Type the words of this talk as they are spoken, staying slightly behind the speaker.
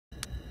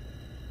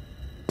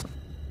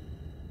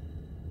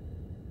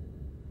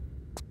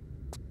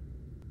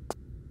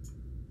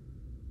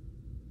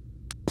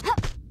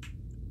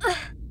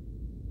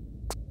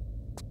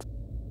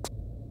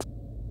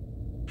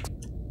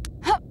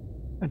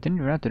didn't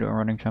even have to do a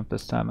running jump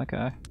this time,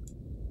 okay.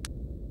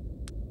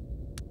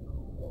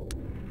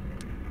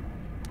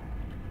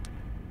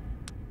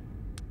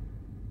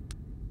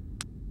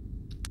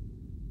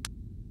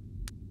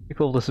 Be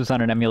cool if this was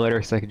on an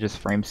emulator so I could just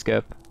frame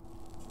skip.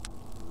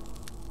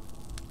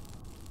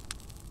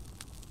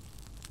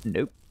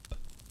 Nope.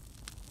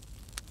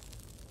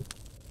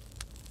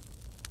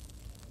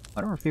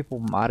 I wonder if people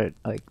modded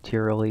like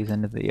TRLEs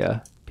into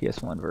the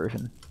PS1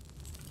 version.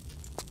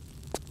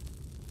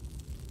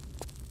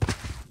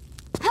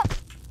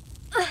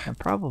 I'm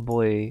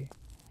probably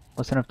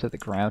close enough to the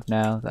ground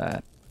now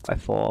that if I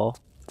fall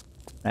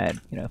and I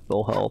had, you know,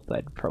 full health,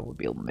 I'd probably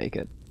be able to make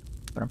it.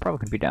 But I'm probably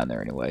gonna be down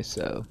there anyway,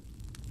 so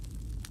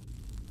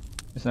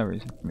there's no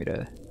reason for me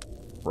to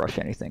rush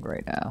anything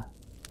right now.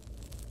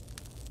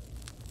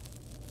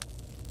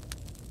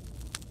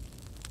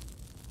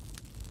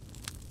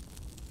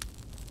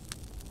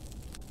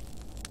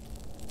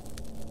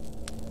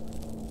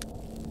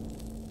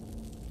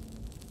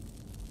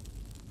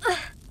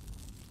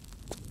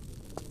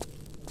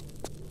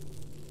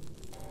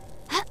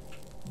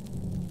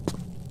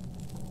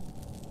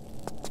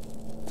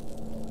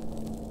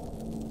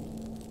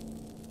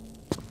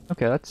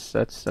 Okay,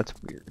 that's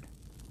weird.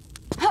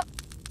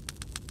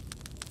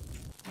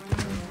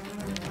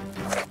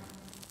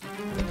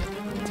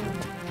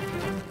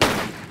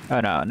 Oh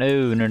no,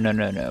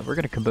 no. We're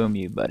gonna kaboom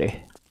you,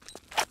 buddy.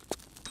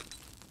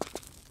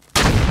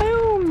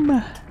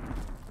 Boom!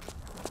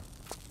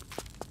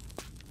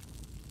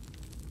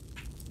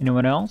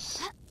 Anyone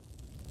else?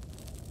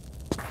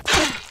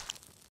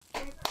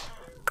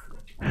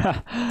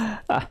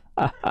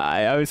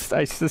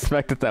 I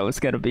suspected that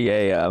was gonna be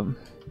a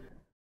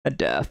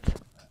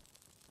death.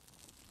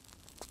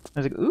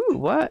 I was like, ooh,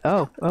 what?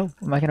 Oh,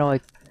 am I gonna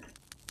like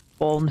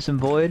fall into some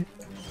void?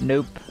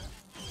 Nope.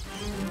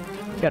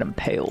 Got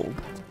impaled.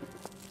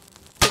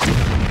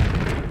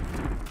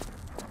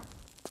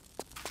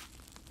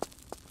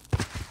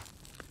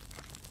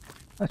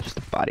 That's just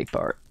a body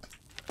part.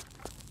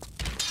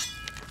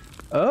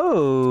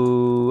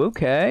 Oh,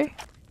 okay.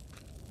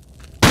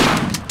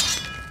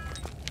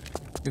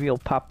 Maybe he'll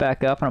pop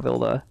back up and I'll be able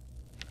to...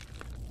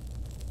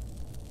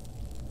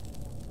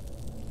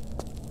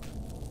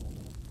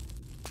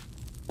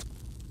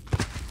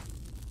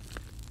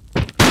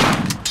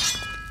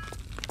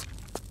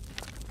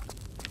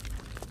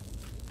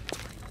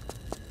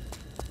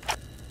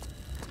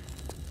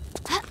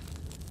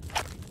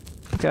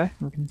 Okay,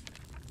 we can...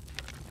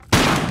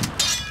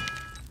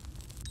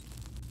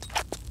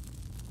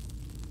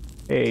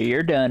 Hey,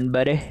 you're done,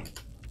 buddy.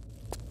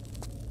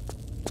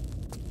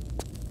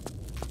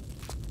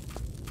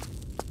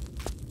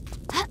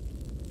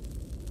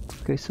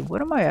 Okay, so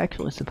what am I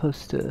actually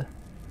supposed to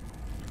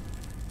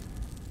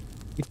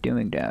be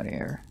doing down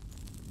here?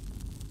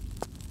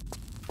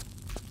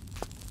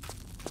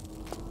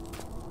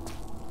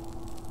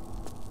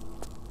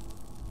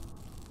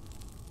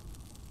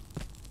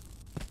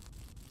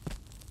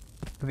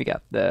 We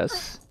got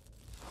this.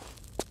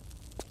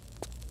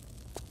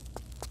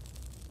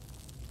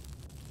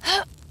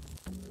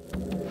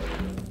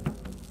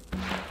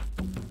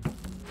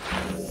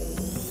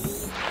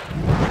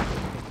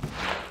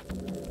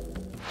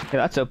 Okay,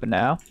 that's open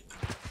now.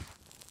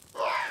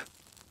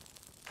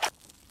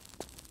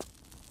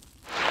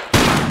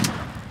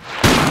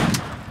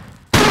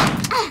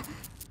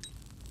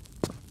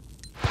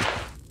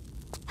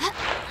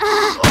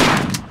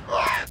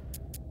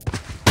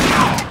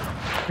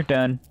 You're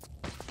done.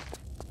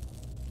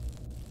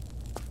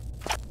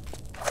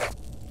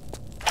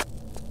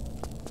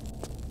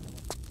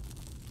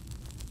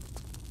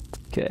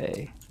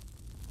 Okay.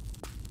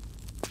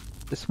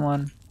 This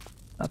one,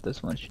 not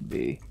this one, should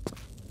be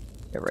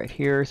right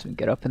here, so we can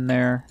get up in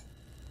there.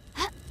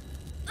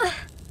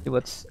 See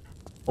what's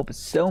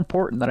so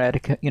important that I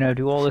had to, you know,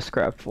 do all this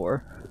crap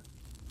for.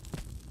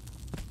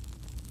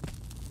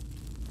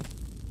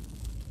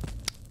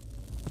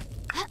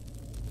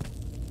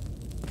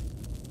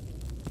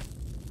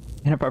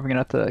 And I'm probably gonna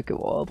have to go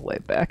all the way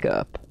back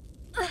up.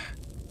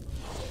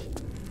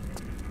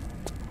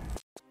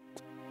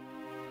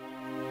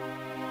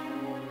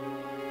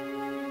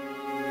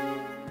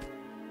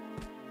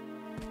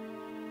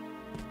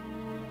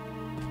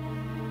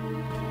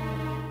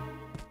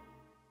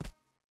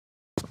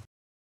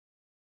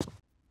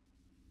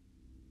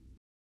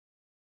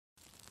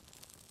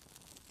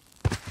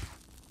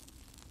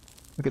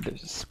 Look at,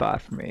 there's a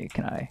spot for me.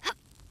 Can I?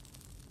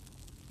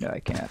 No, I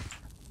can't.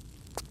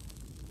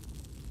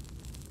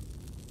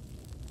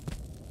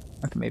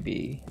 Okay,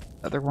 maybe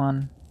other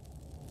one.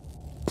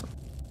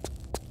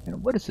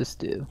 And what does this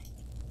do?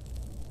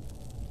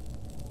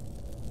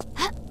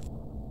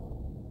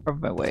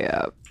 Probably my way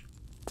out.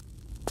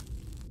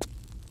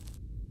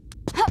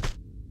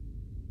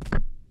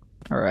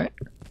 Alright.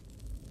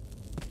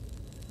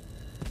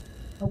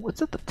 Oh,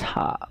 what's at the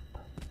top?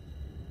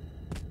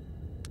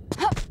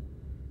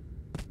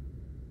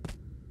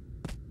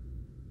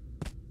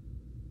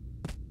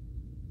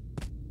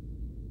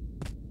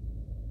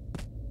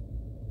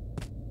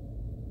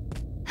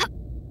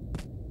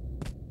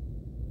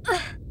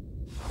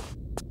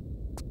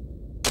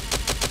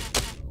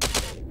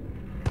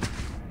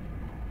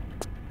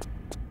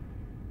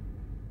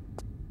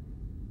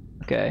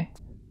 Okay.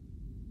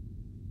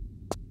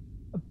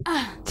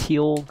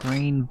 Teal,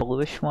 green,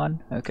 bluish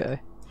one? Okay.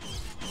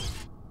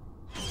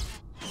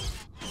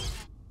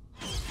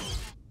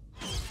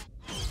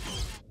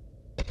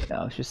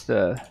 No, it's just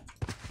a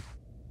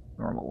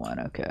normal one,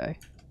 okay.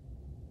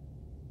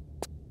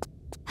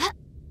 I'm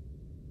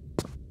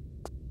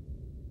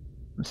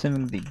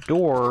assuming the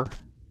door...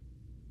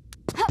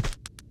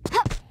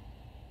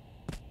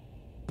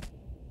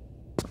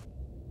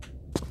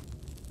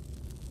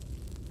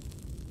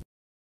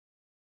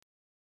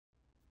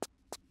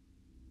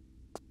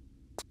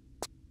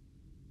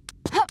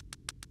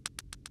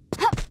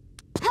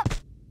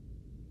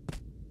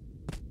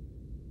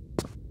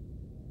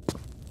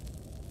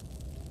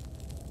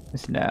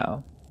 is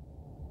now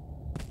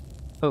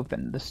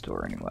open, this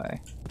door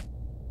anyway.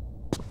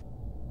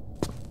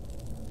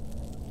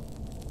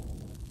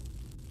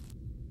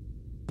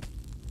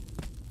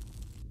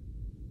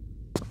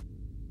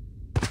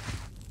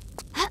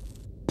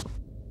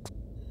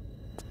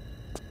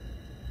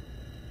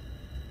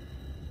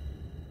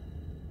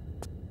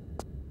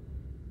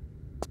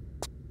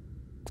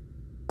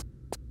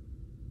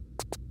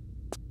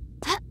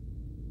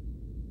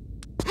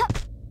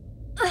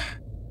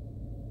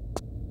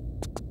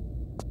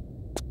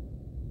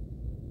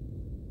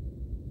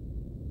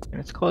 And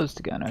it's closed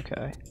again,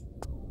 okay.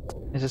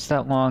 Is this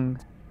that long?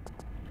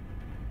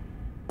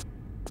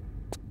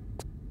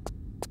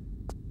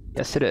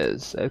 Yes, it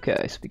is.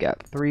 Okay, so we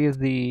got 3 of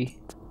the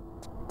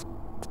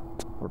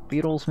 4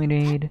 beetles we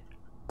need.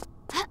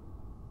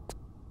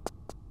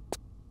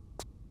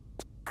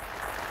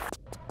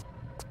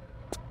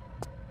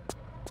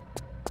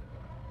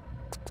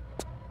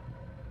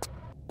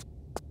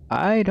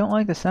 I don't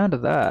like the sound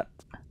of that.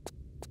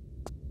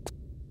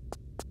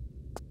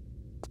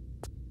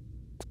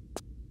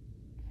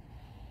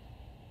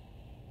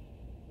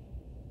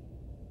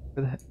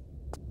 Where the heck?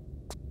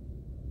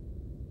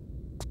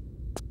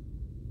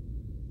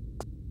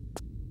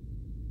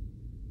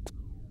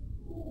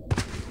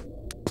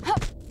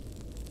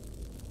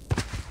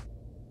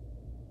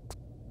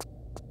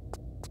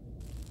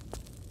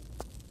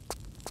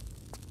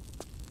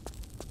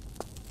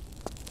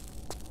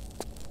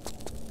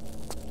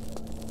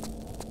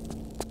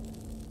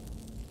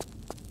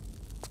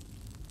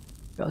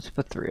 Let's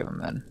put 3 of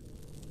them in.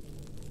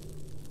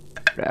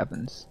 What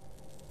happens?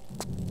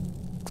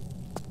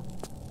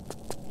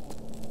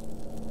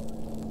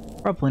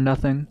 Probably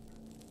nothing.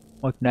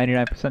 Like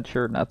 99%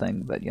 sure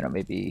nothing, but you know,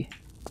 maybe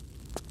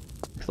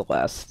if the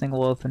last thing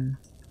will open.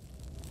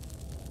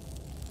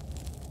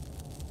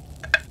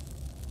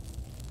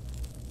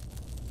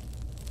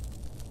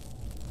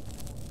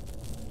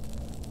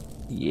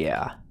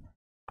 Yeah.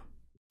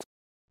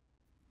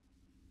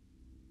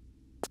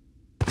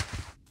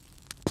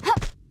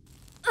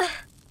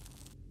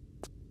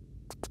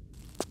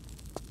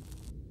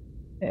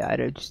 Yeah, I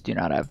just do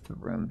not have the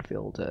room to be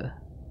able to...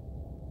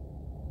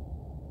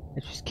 I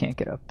just can't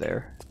get up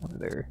there, over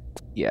there,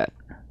 yet.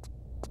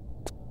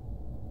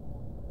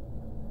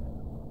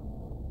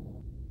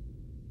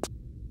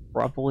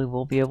 Probably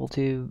will be able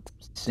to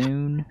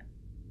soon.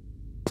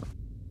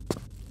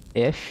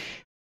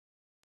 Ish.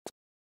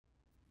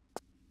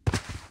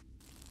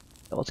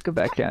 So let's go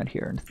back down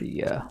here into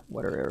the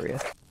water area.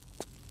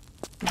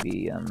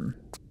 Maybe I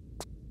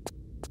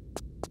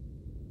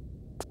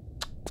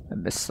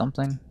missed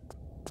something.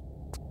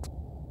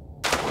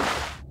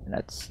 And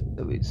that's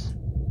always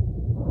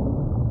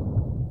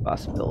a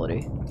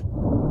possibility.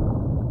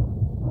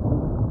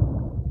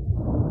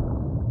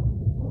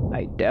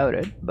 I doubt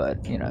it,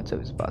 but you know, it's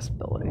always a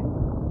possibility.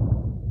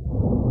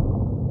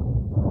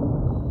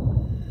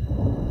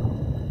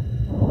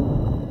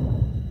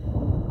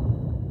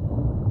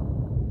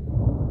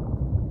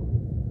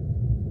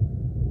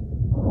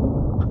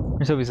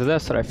 There's always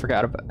this that I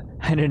forgot about.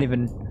 I didn't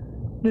even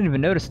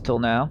notice until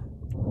now.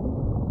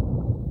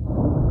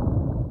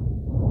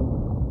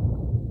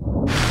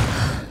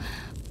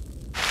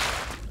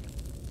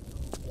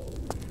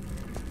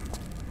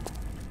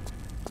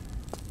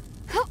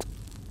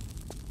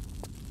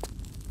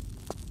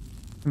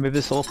 Maybe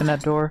this will open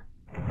that door.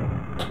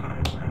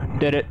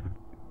 Did it.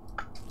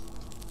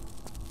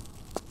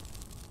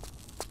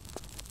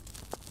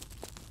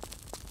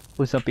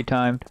 Please don't be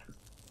timed.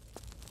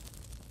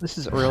 This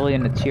is early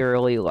in the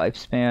TRLE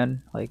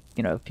lifespan, like,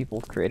 you know,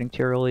 people creating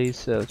TRLEs,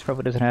 so it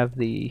probably doesn't have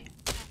the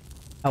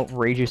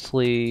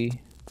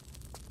outrageously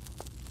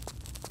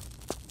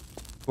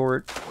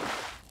short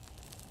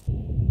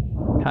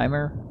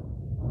timer.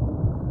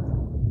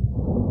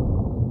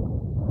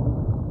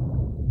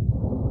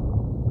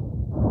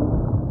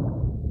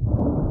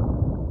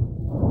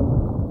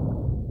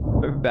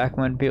 Back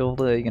when people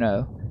to, you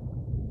know,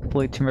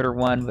 complete Tomb Raider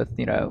 1 with,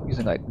 you know,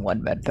 using like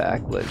 1 med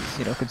pack was,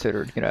 you know,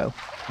 considered, you know,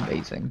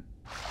 amazing.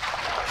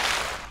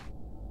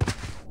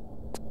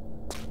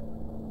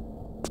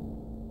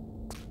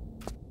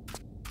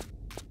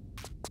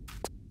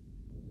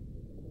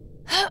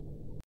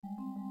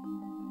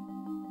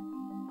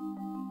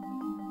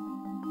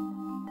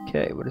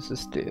 Okay, what does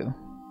this do?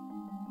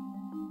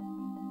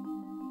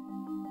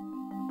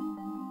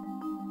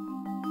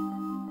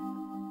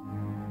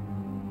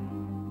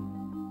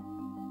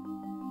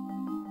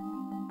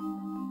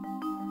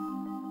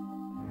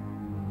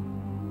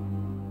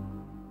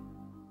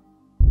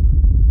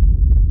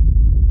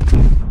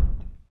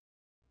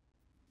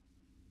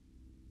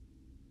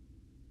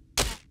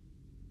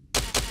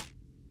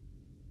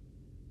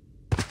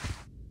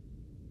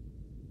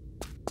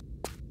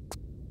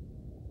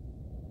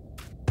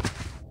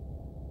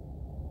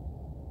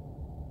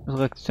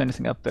 Doesn't look like there's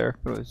anything up there,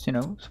 but it was, you know,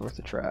 it was worth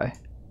a try.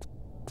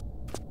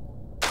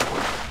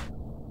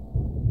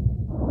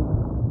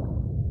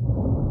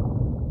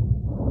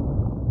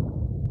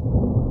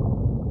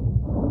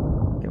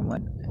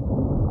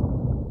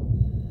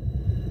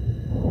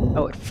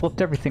 Oh, it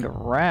flipped everything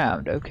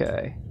around.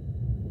 Okay.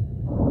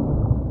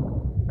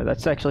 Oh,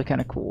 that's actually kind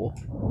of cool.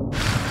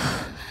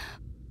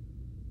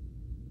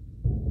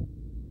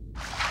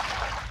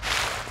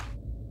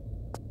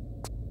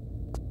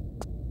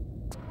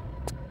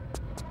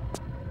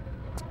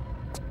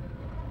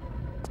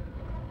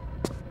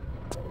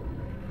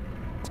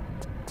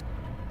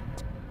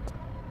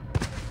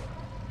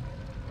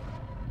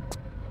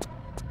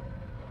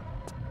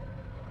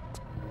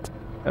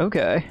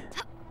 Okay.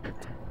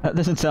 That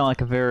doesn't sound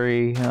like a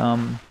very,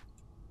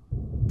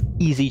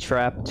 easy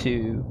trap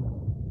to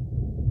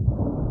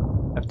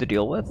have to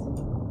deal with.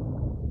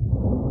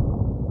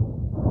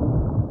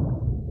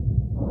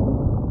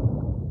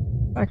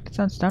 In fact, it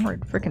sounds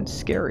downright freaking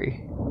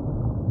scary.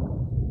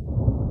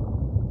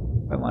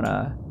 I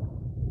wanna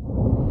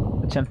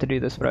attempt to do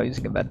this without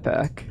using a med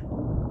pack.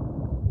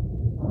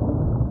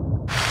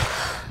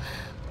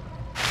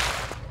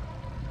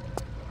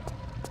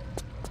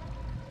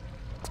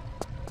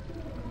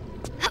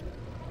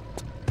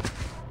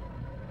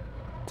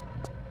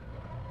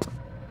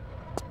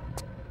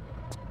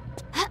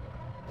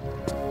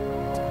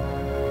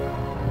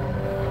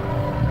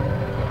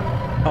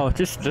 Oh,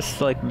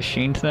 just like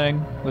machine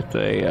thing with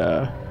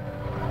a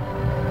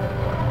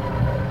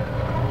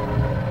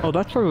Oh,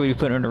 that's probably you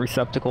put it in a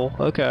receptacle.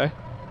 Okay.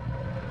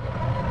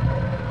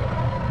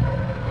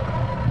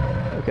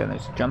 Okay,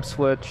 there's a jump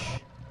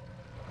switch.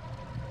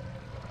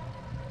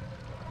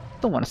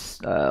 Don't want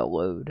to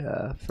load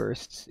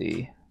first.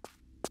 See.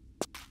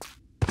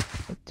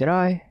 Did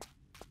I?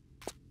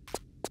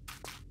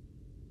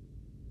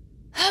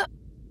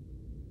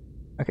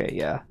 Okay,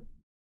 yeah.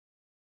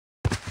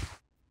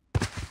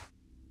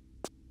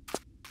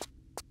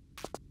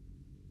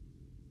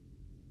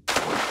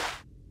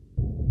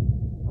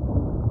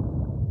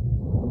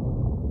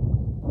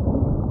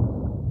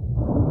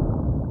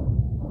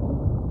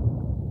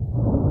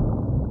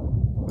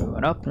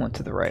 Moving up, went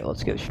to the right.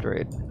 Let's go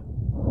straight.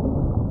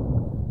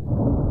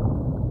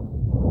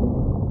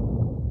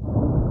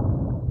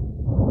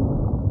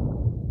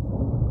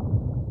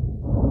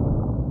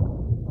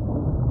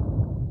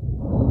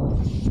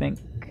 Think.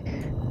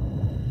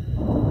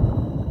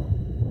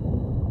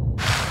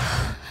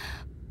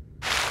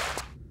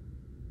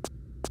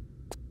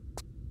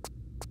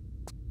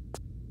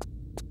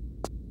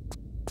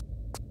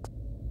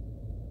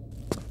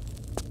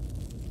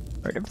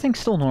 Right, everything's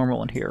still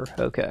normal in here.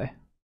 Okay.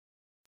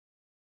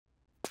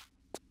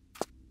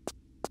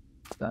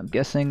 So I'm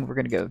guessing we're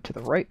gonna go to the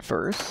right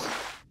first.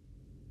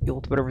 Deal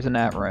with whatever's in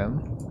that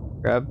room.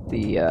 Grab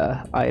the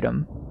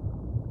item.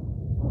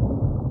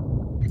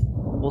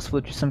 We'll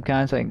switch some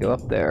kind so I can go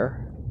up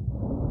there.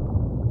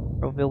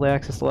 Probably be able to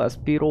access the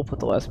last beetle, put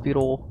the last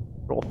beetle,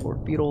 put all 4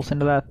 beetles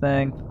into that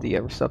thing, put the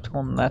receptacle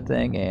in that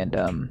thing, and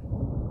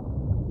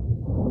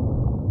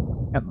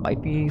that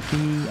might be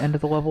the end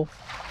of the level.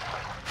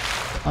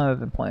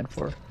 I've been playing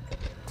for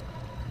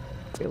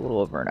a little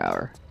over an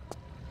hour.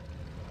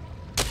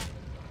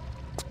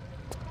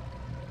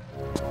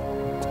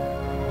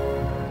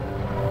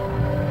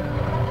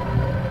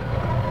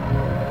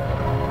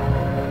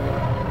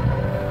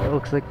 It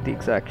looks like the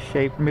exact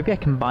shape. Maybe I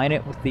combine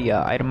it with the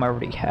item I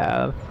already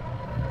have.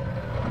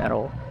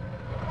 That'll...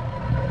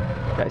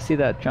 Okay, I see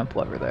that jump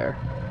lever there.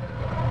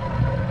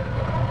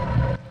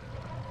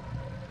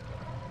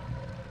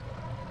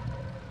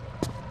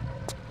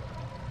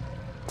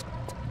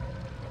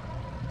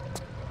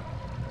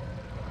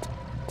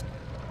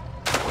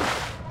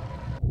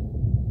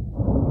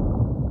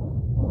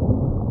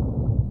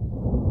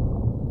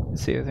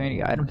 Let's see, are there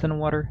any items in the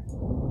water?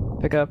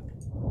 Pick up?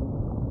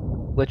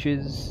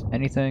 Glitches?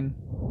 Anything?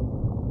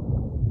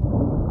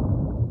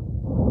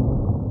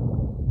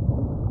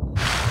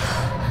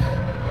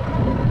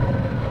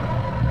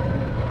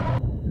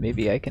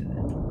 Maybe I can...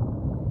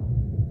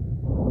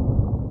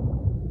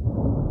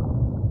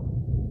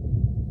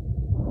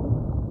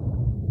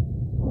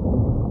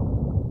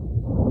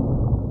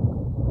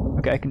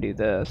 Okay, I can do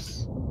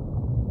this.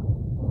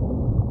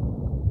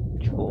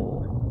 Which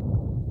will...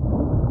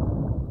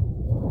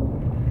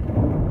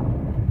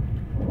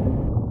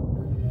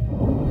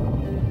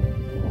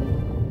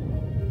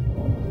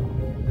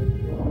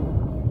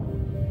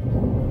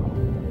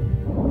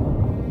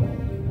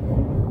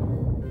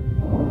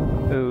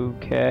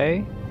 Okay.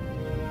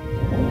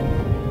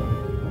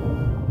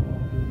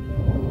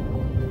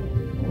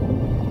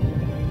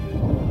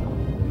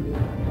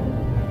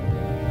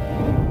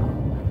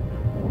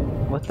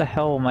 What the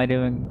hell am I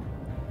doing?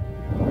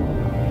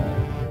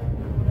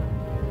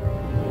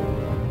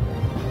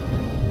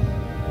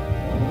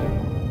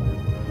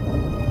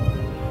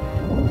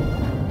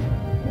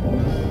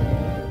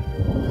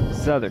 This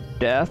is either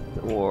death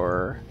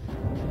or...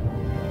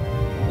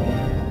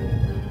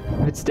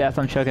 If it's death,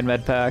 I'm chugging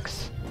med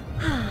packs.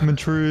 I'm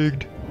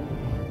intrigued.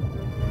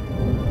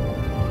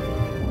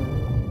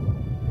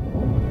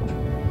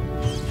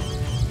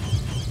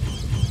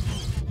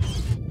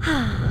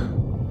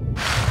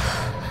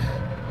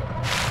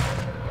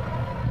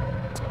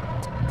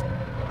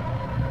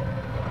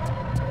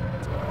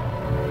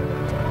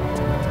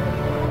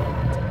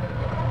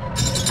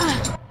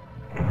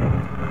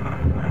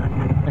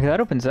 Okay, that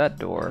opens that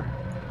door.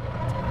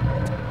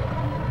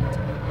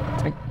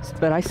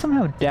 But I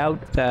somehow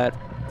doubt that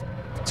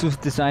this was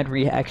designed where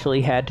you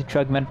actually had to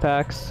chug med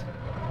packs.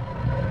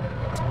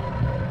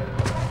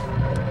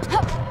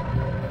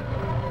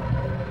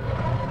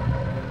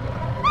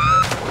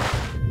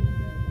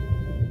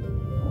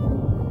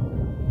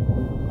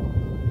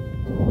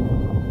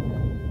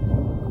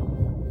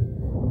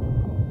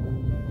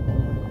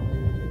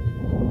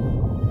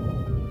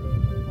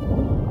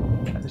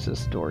 There's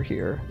this door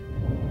here.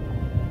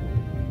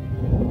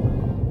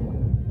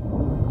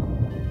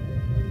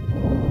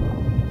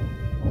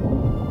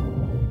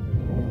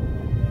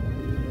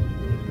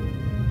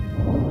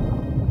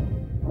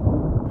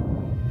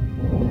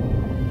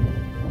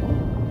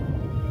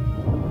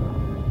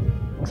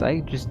 Because I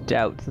just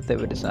doubt that they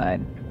would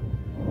design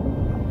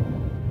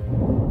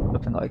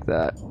something like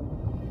that.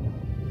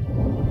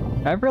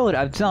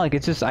 It's not like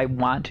it's just I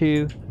want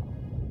to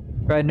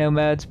try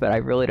nomads, but I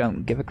really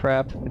don't give a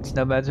crap if it's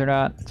nomads or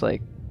not. It's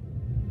like,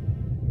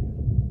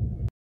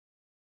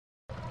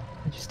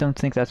 I just don't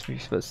think that's what you're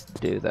supposed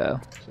to do though,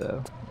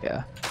 so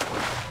yeah.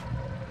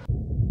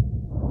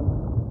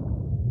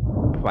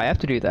 If I have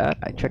to do that,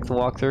 I check the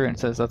walkthrough and it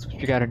says that's what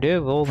you gotta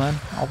do, well then,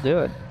 I'll do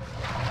it.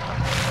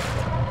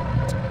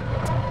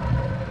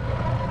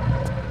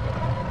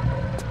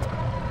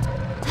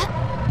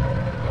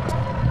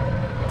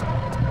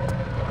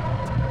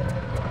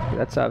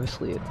 That's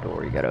obviously a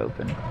door you gotta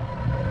open.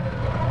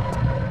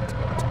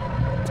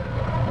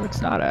 Oh, it's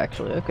not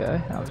actually.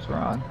 Okay, I was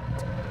wrong.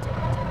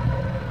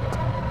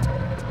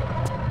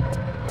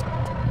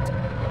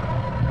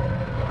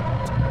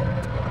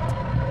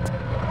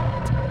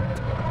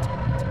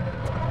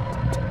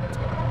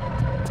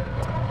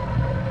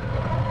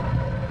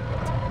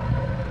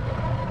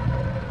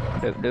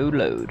 No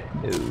load.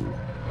 No.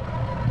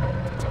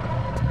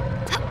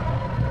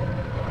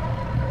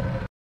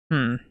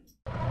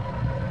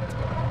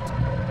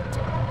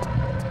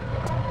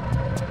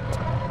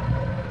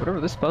 Whatever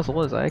this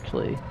puzzle is, I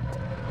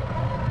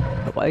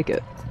like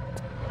it.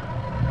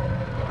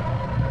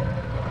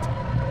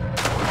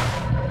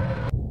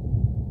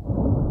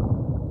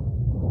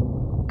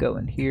 Go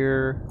in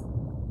here.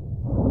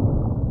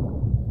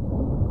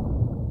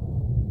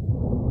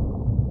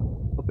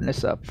 Open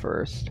this up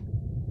first.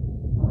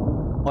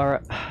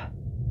 Lara.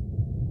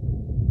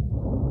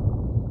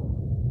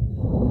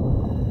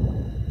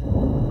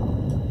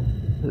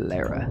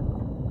 Lara.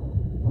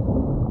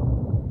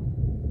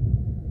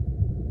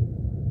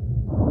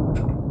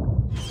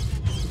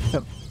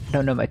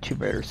 Don't know my Tomb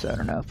Raider, so I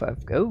don't know if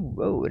I've...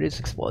 Oh, it is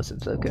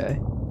explosives, okay.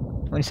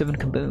 27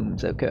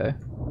 kabooms, okay.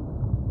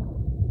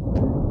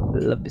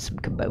 Love me some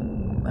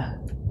kaboom.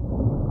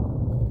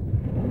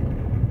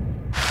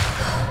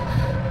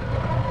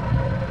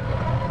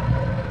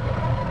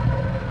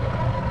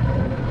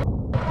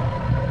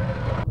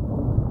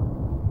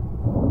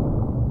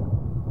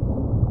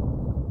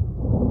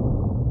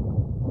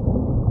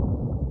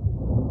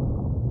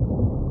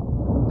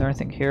 Is there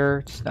anything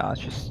here? No,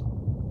 it's just...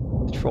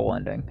 Troll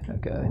ending,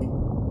 okay.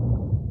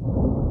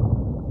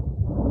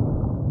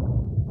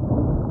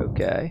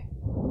 Okay.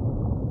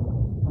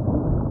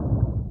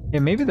 Yeah,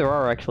 maybe there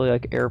are actually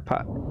like air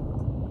pot.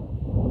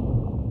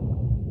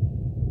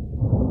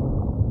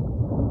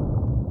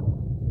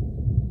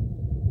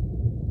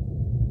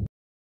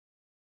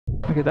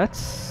 Okay,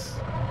 that's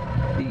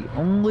the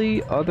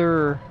only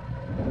other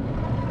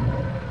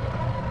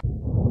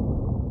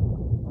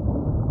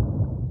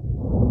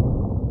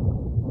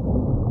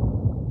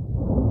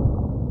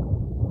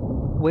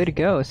way to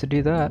go is to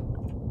do that.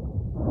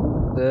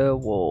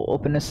 So we'll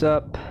open this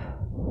up.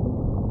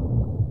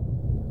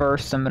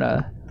 First, I'm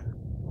gonna...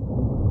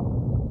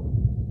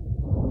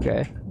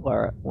 Okay,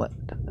 Lara, what?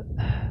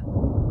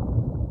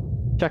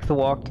 Check the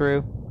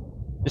walkthrough.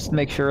 Just to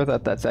make sure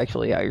that that's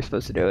actually how you're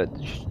supposed to do it.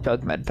 Just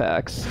chug med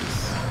packs.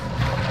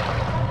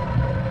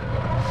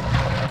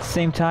 At the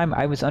same time,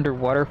 I was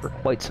underwater for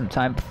quite some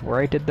time before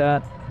I did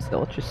that. So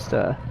let's just,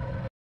 let's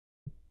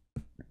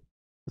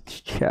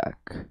check.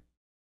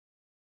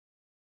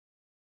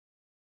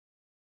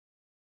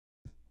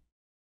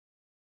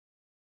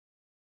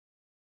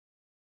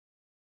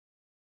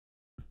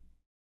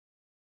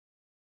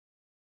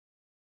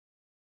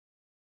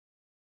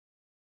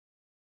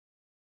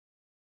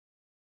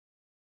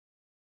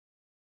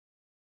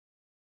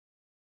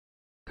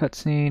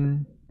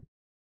 Cutscene.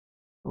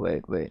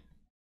 Wait.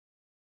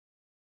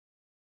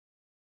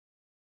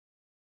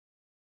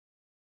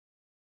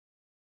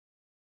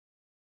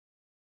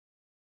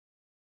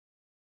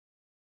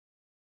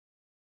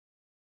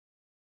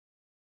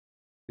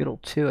 Beetle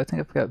 2, I think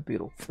I've got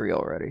Beetle 3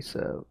 already,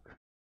 so...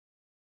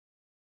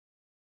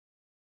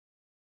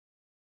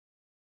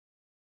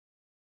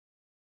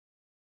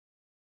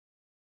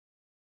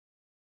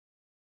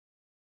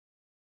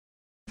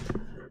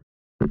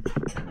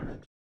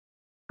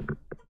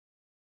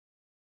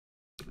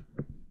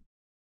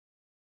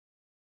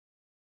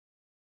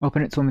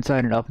 Open it, swim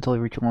inside and up until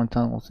you reach a long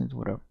tunnel, seems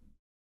whatever.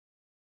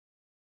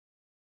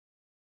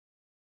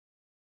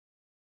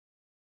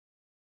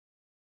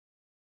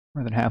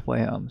 More than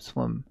halfway home,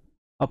 swim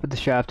Up at the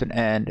shaft and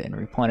end and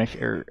replenish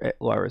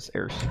Lara's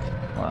air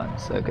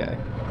lungs. Okay.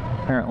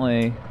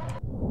 Apparently.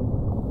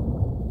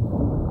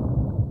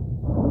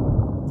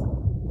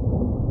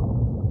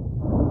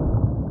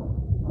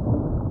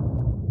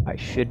 I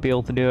should be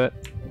able to do it.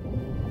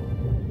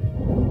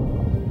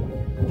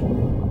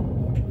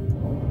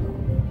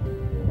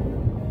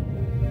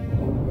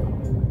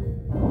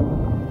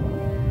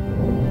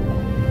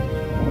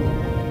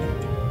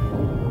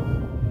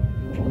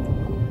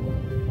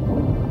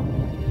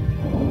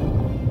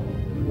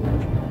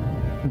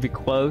 Be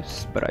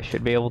close, but I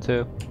should be able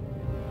to.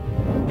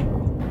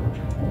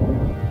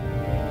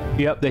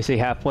 Yep, they say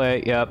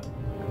halfway, yep.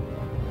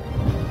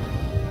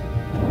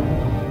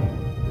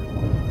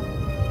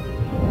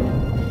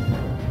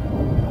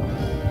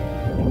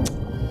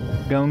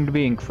 Going to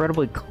be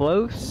incredibly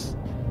close,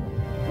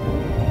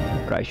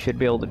 but I should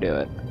be able to do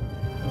it.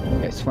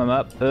 Okay, swim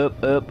up,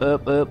 up, up,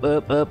 up, up,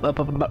 up, up, up,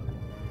 up, up.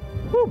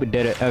 Woo, we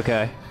did it,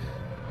 okay.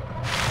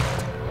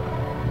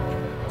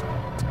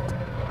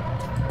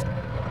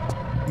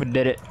 We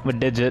did it. We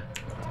did it.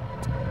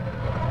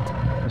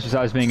 It's just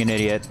I was being an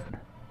idiot.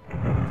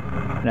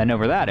 And I know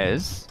where that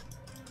is.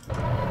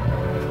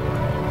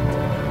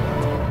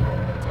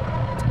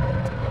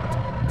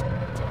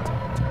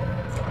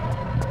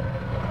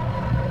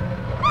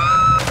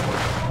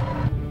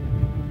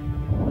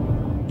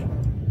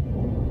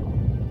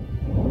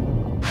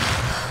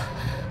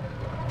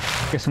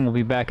 Guessing we'll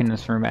be back in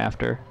this room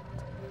after.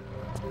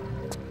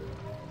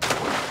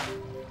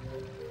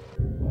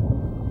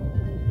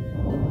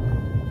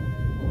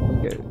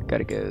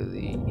 Gotta go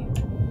the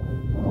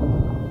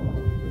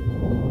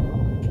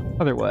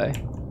other way.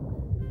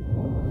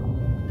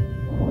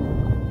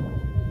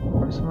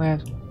 Where's the way?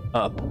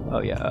 Up.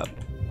 Oh yeah, up.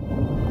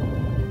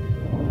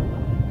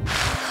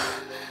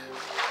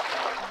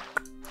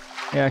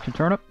 Yeah, I can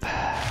turn up.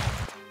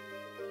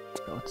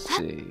 Let's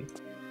see.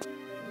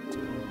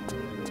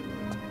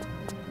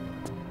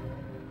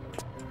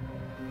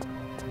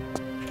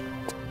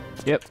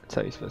 Yep, that's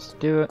how you're supposed to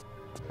do it.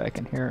 Back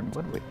in here, and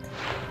what do we...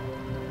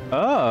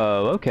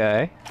 Oh,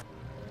 okay.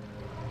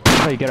 That's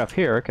how you get up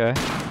here, okay.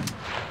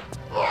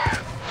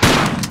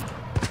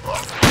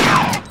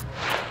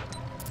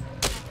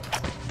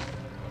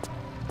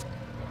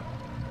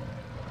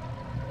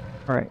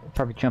 Alright,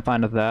 probably jump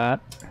onto that.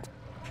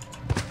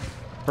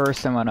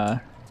 First, I'm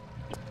gonna...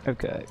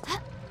 Okay.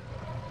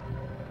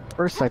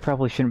 First, I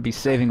probably shouldn't be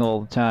saving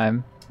all the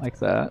time like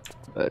that,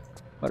 but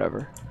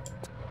whatever.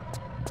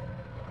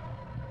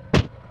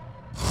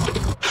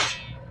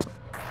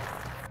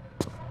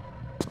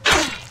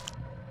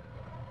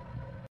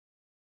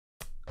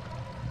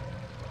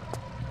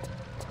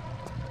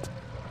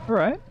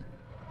 Alright.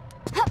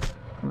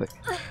 Know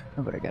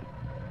what I got.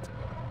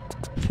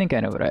 I think I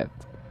know what I have.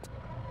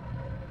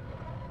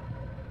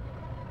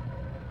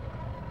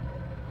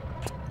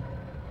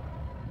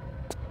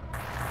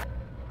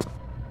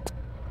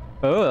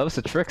 Oh, that was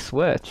a trick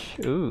switch.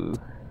 Ooh.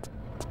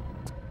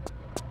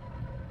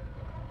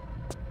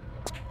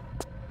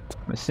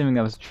 I'm assuming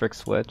that was a trick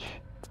switch.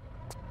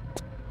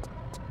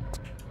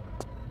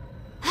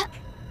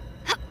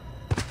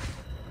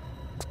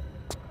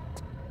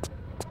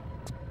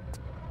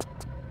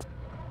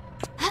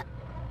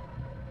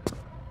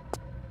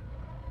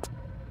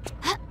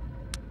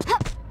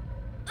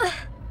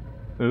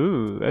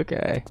 Ooh,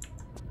 okay.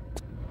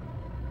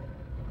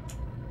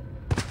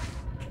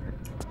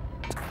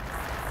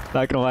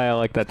 Not gonna lie, I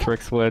like that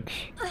trick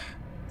switch.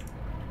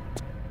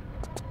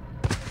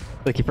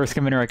 Like you first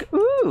come in, you're like,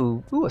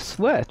 ooh, a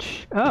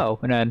switch. Oh,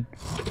 and then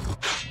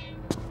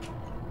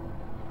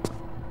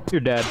you're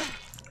dead.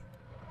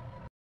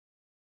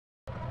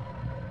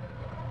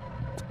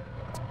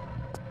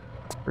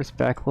 First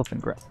backflip and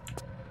grab.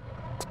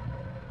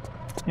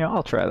 Yeah,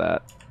 I'll try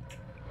that.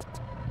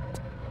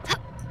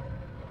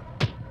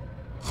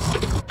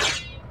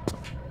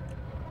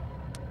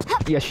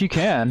 Yes, you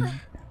can.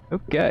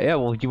 Okay, yeah,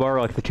 well, you are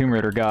like the Tomb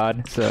Raider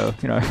god, so,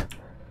 you know.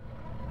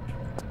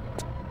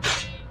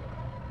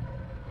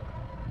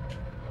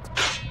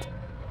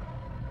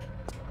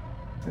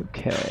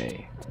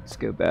 Okay, let's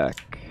go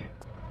back.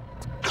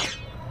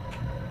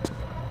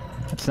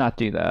 Let's not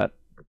do that.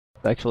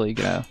 It's actually,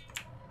 you know,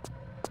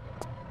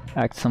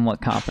 act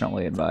somewhat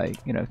confidently in my,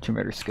 you know, Tomb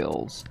Raider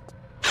skills.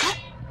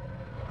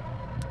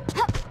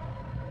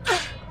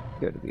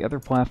 Go to the other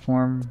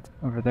platform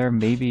over there.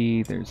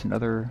 Maybe there's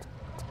another...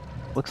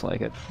 Looks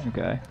like it.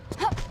 Okay.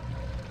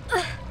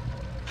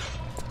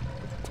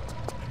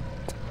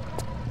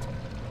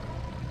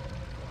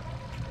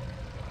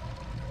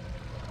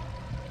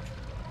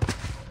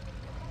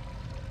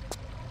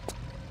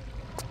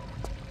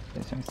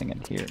 Is there anything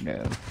in here?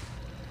 No.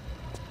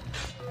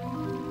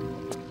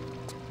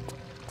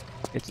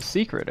 It's a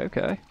secret,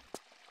 okay.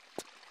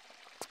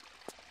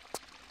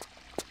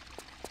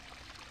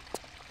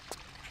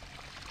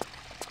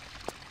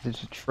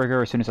 There's a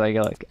trigger as soon as I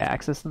get like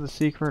access to the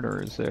secret,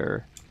 or is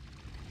there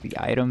the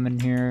item in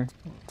here?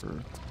 Or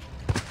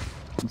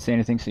didn't say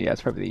anything, so yeah,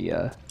 it's probably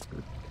the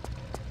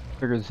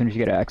trigger as soon as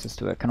you get access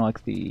to it, kind of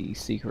like the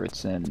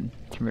secrets in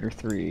Tomb Raider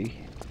 3,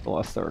 the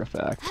Lost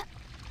Artifact.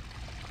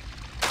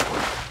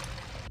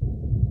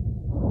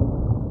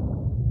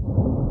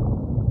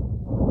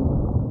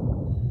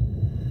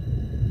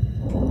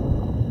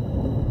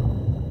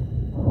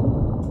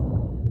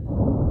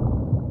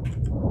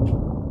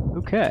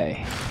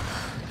 Okay.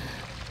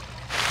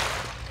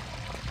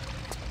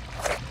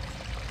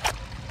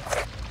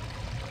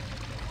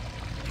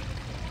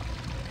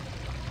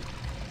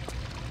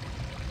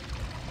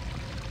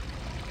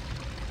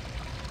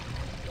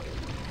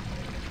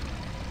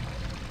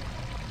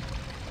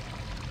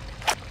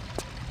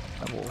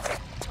 I will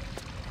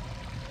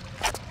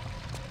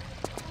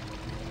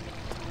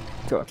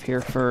go up here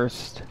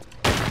first.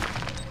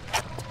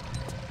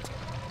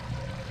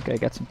 Okay, I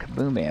got some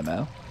kaboom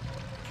ammo.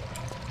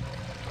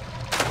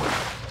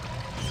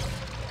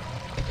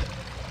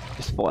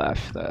 Just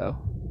flash though.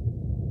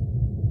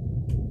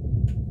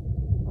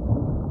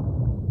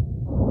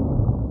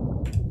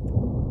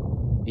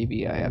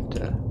 Maybe I have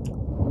to.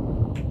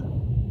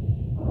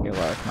 Okay,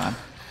 Lara, come on.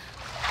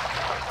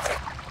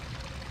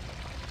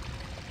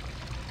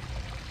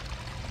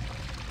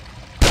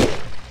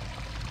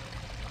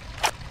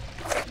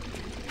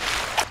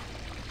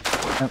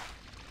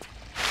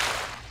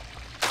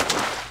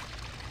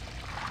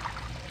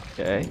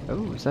 Okay.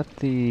 Oh, is that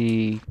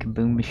the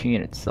kaboom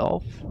machine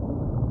itself?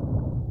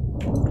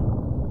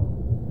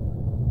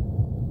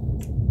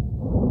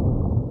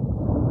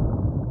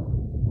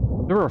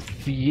 There were a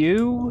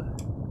few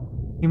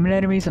human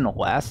enemies in the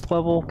last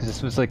level, because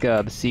this was like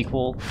the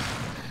sequel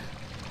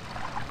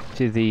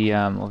to the,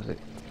 what was it?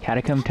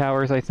 Catacomb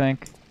Towers, I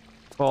think,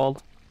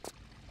 called.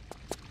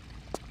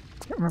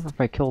 I can't remember if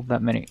I killed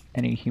that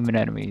any human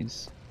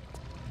enemies.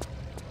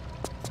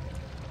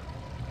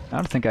 I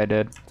don't think I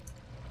did.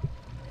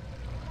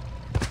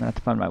 I'm gonna have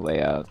to find my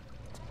way out.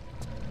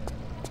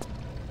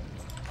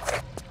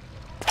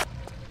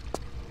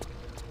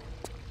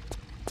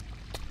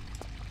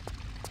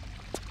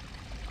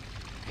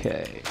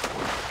 Okay.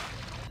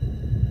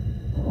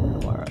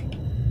 Lara,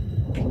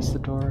 is this the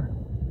door?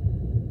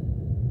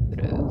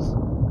 It is.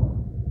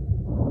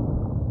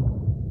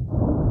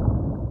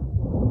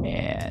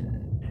 And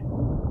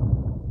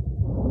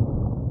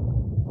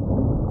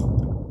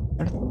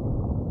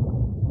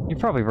you're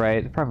probably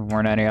right. There probably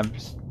weren't any. I'm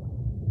just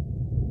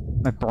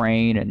my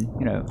brain and,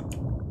 you know,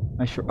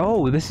 my sure.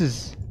 Oh, this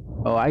is.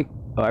 Oh, I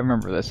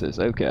remember this is.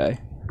 Okay.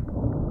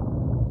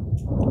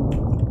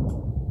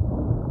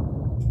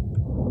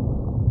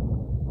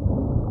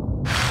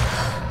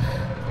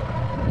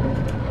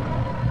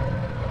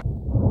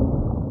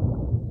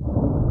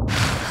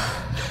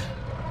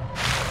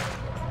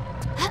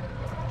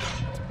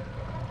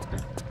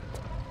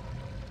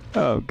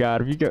 Oh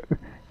God, if you get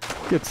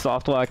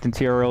soft locked in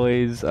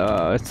TRLEs,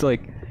 it's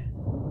like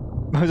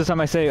most of the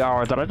time I say,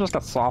 "Oh, did I just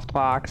get soft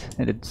locked?"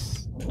 And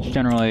it's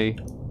generally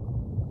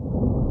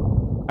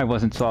I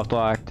wasn't soft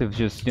locked. It was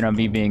just, you know,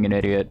 me being an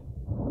idiot.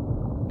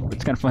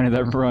 It's kind of funny that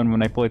everyone when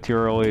they play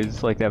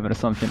TRLEs like they have an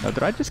assumption, "Oh,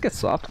 did I just get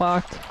soft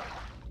locked?"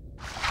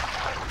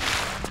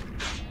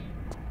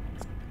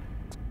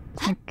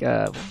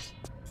 I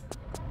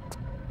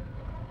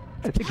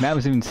think Matt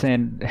was even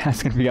saying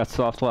asking if he got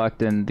soft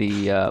locked in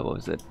the what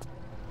was it?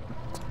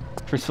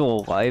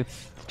 Crystal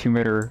Life Tomb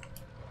Raider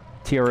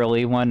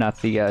TRLE one, not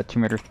the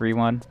Tomb Raider 3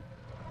 one.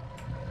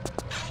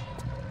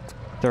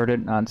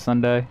 Started on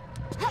Sunday.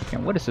 Okay,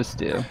 what does this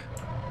do?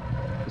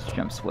 This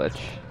jump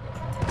switch.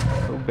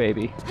 Oh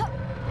baby. What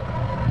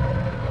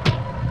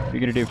are you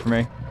gonna do for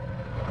me?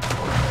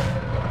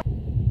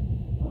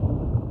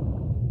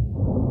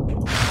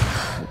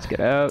 Let's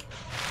get out.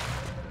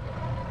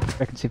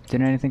 I can see if it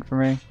did anything for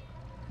me.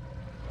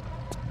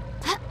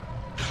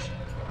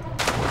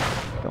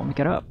 Don't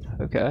get up.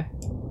 Okay.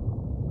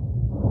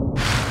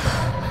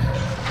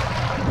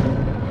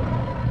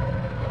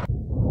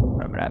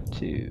 I'm gonna have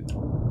to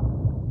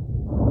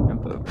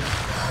jump over.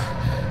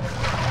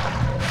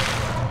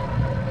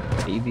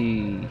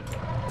 Maybe.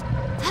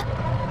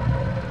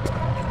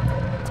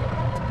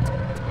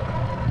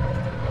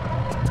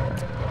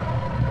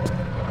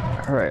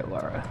 All right,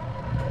 Lara.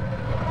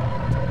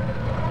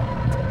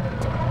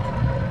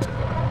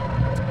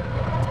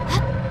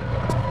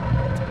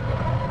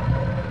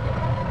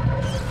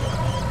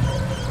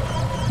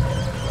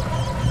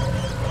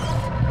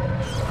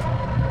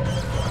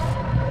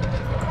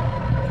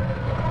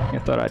 I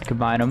thought I'd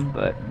combine them,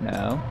 but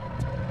no.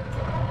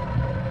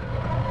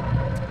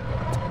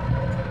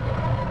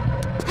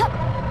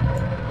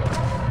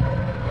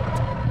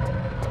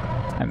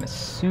 I'm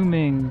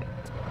assuming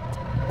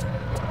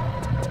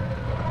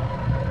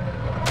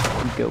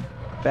we go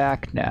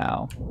back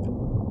now.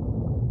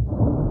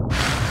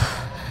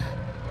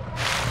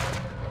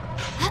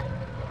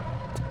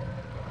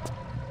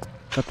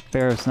 But the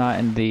Pharaoh's not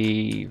in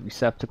the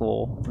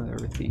receptacle or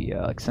the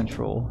like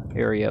central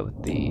area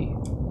with the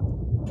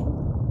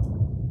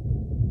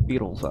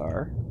beetles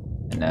are,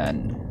 and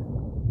then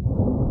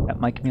that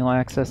might give me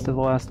access to the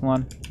last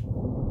one.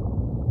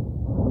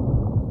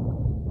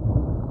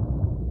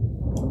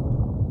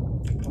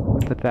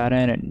 Put that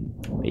in and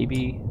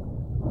maybe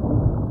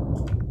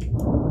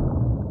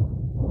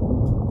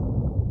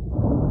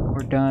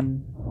we're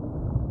done.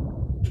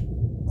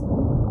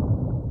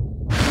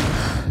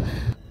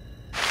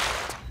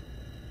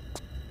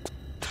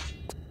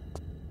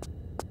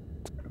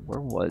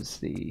 Where was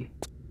the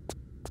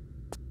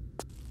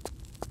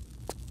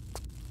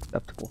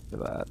receptacle for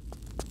that?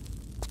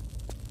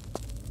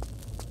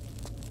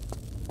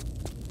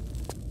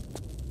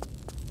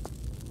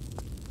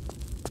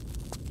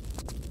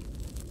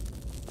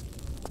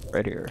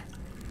 Right here.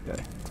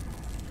 Okay.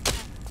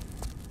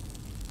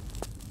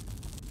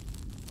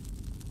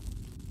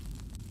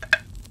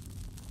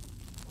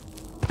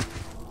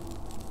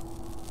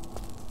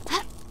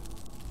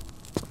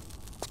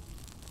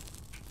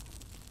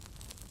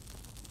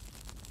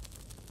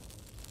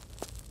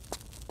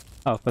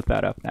 Oh, put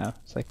that up now,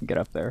 so I can get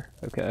up there.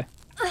 Okay.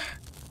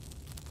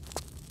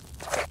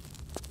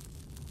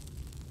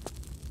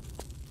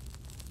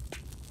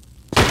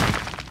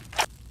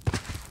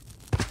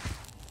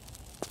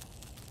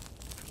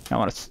 I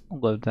want to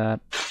load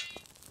that.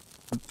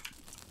 I'm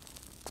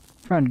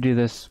trying to do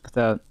this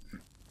without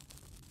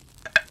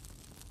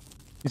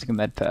using a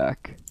med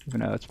pack,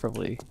 even though it's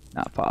probably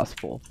not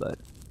possible, but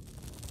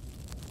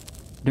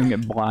doing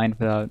it blind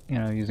without, you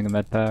know, using a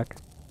med pack.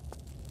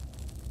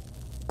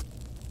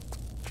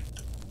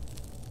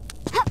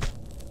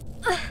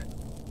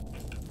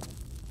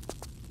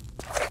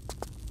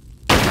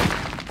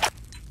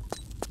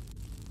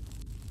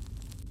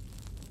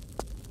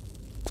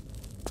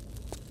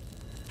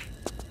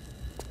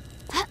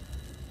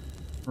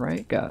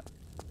 Right, got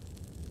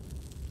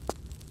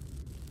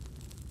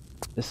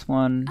this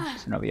one,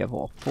 so now we have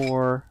all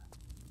 4.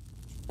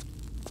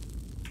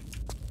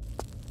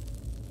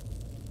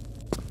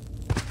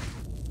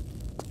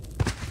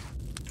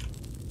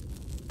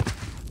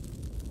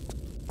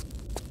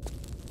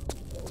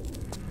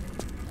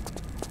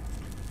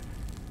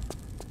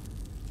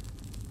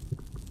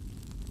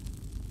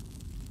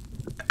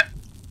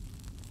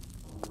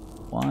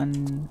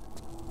 One,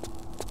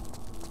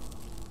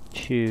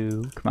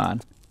 2, come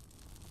on.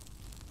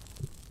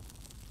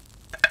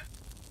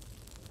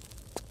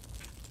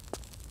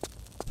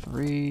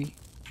 3.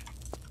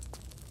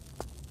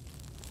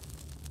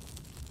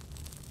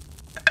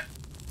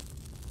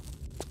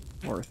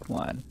 Fourth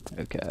one,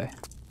 okay.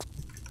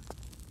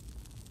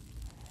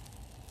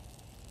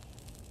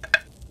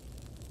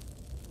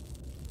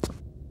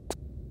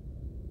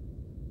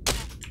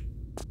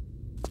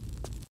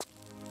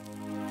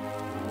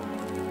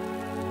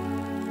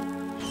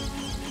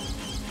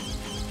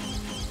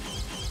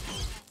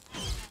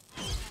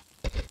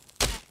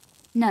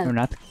 No. No,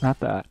 not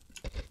that.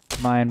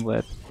 Mine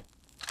with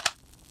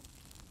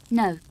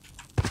No.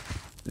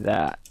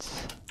 that.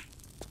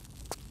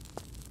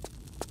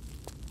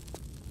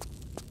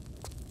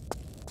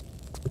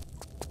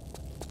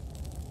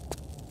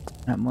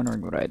 I'm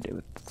wondering what I do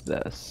with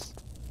this.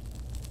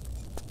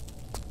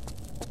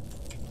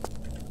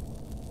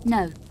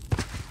 No.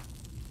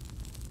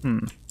 Hmm.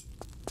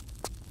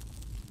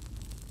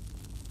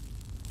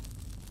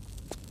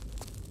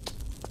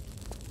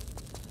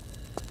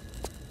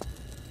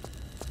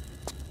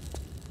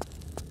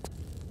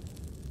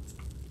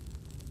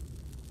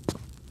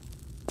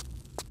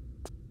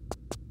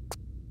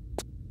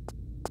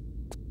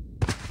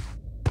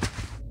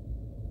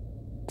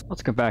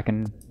 Let's go back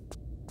and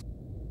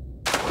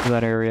to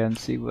that area and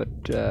see what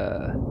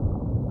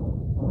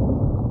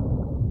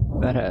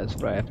that has,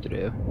 what I have to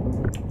do.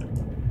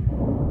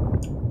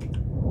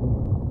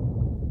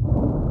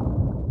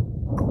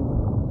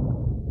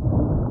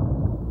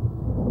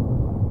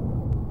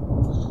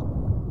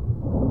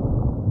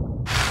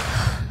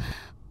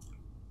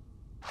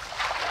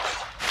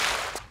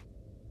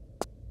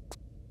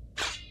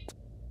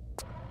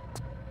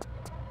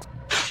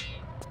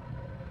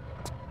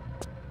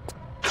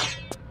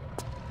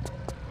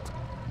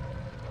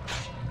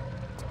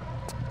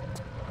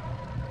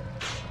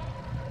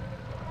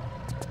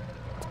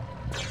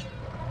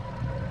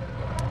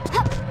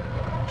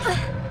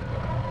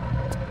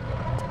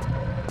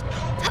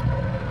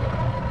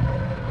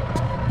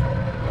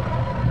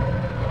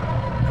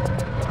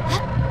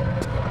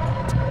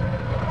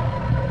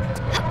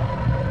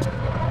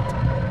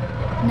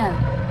 No.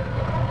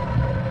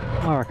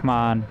 Oh, come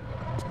on.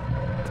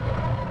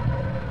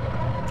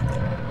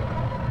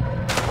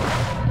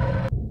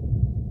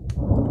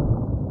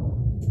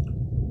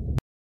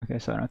 Okay,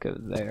 so I don't go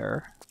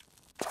there.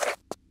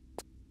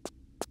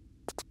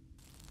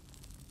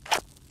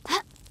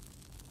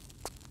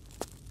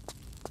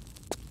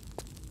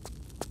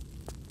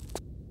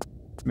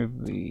 Maybe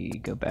we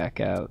go back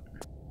out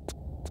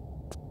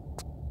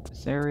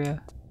this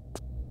area.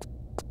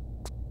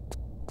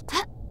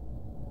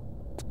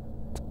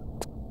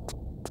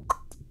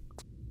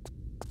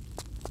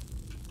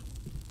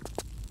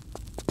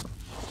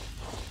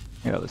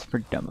 Yeah, that was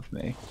pretty dumb of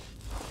me.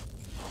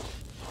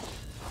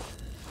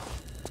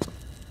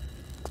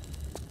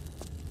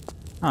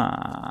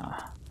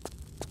 Ah.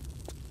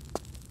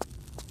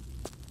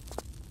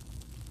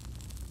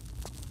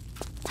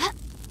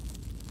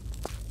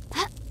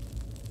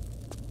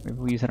 Maybe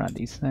we'll use it on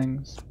these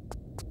things.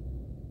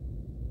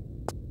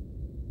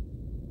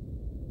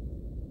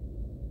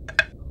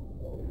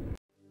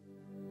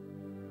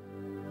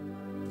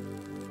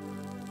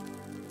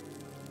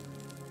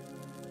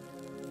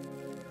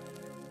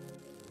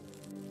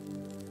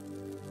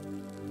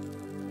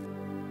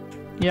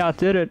 Yeah, I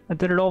did it. I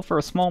did it all for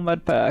a small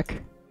med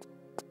pack.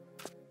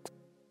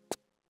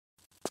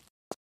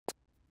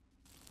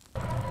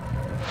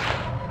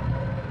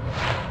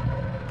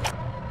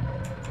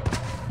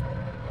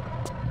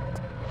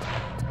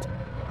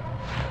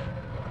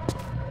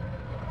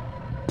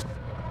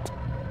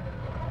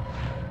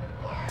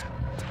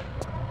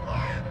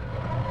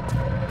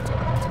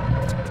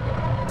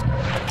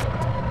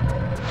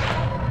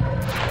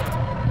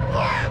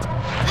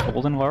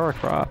 Golden Lara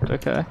Croft,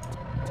 okay.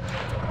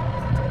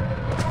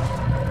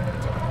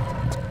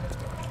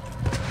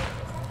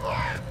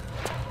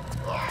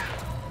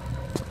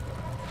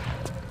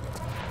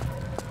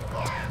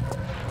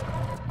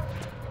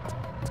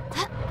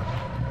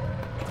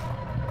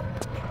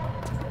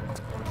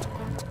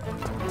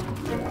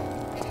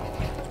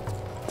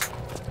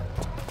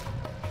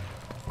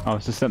 Oh,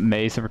 it's just that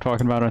maze that we're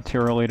talking about on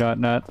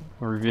TRLE.net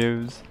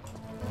reviews.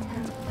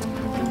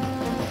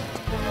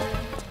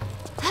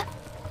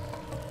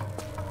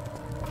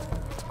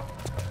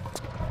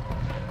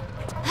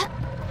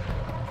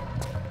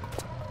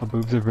 The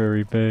boobs are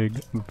very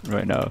big.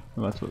 Right now,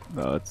 that's what.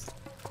 No, it's.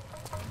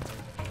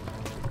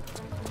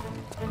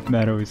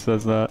 Matt always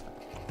says that.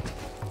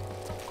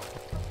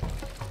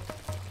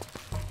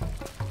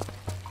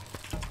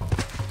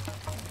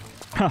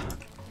 Huh.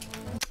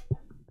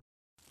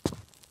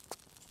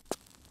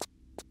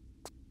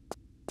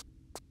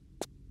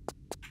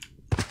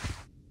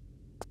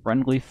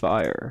 Friendly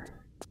fire.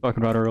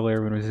 Talking about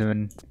earlier when we was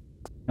doing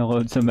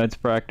loads of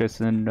meds practice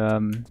in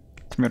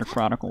Terminator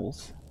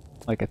Chronicles.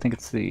 Like I think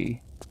it's the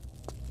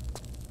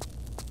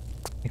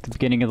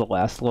beginning of the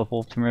last level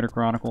of Terminator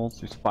Chronicles.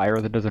 There's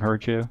fire that doesn't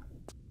hurt you.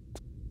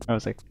 I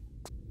was like,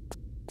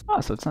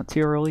 oh, so it's not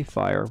TRLE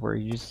fire where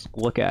you just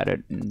look at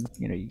it and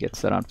you know you get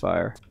set on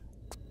fire.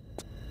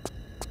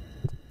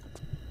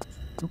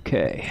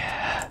 Okay.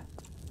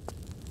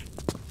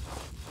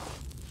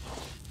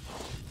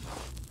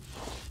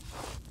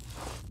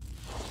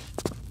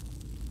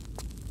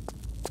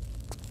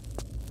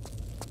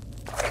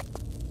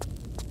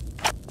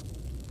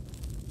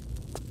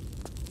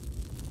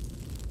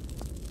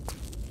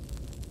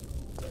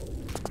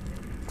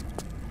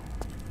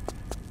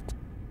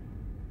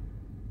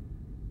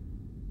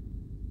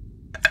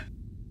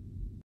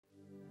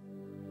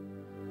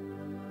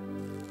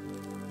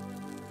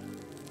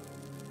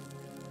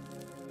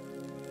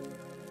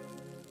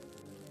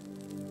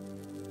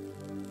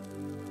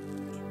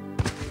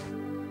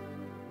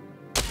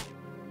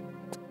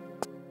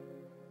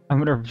 I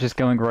wonder if just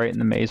going right in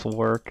the maze will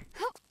work.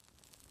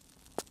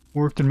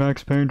 Worked in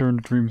Max Payne during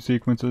the dream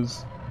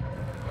sequences.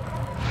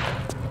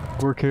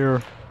 Work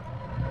here.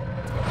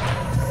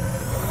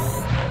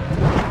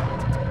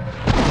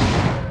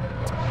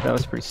 That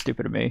was pretty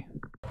stupid of me.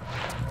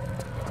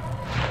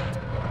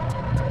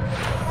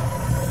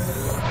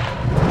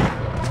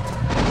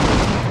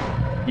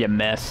 You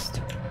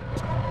missed.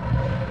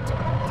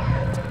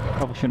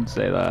 Probably shouldn't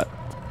say that.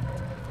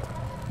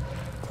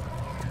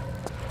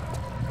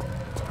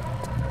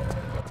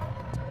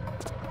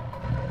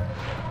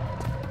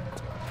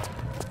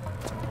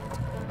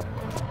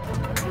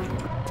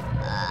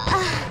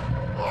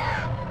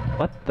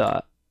 What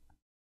the?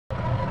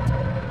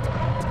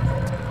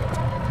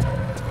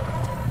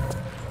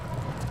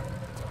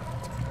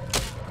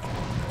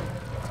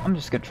 I'm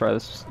just gonna try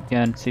this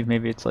again, see if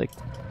maybe it's like,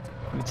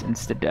 maybe it's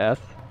insta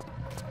death.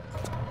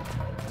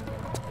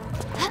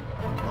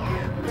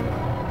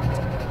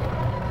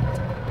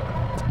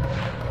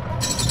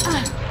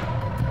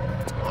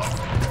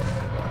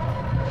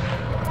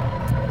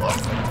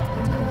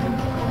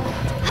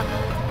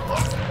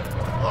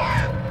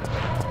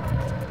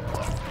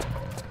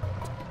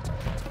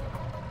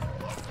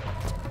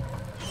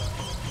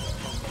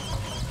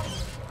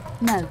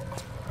 No.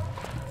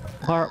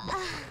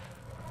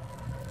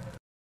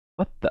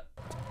 What the?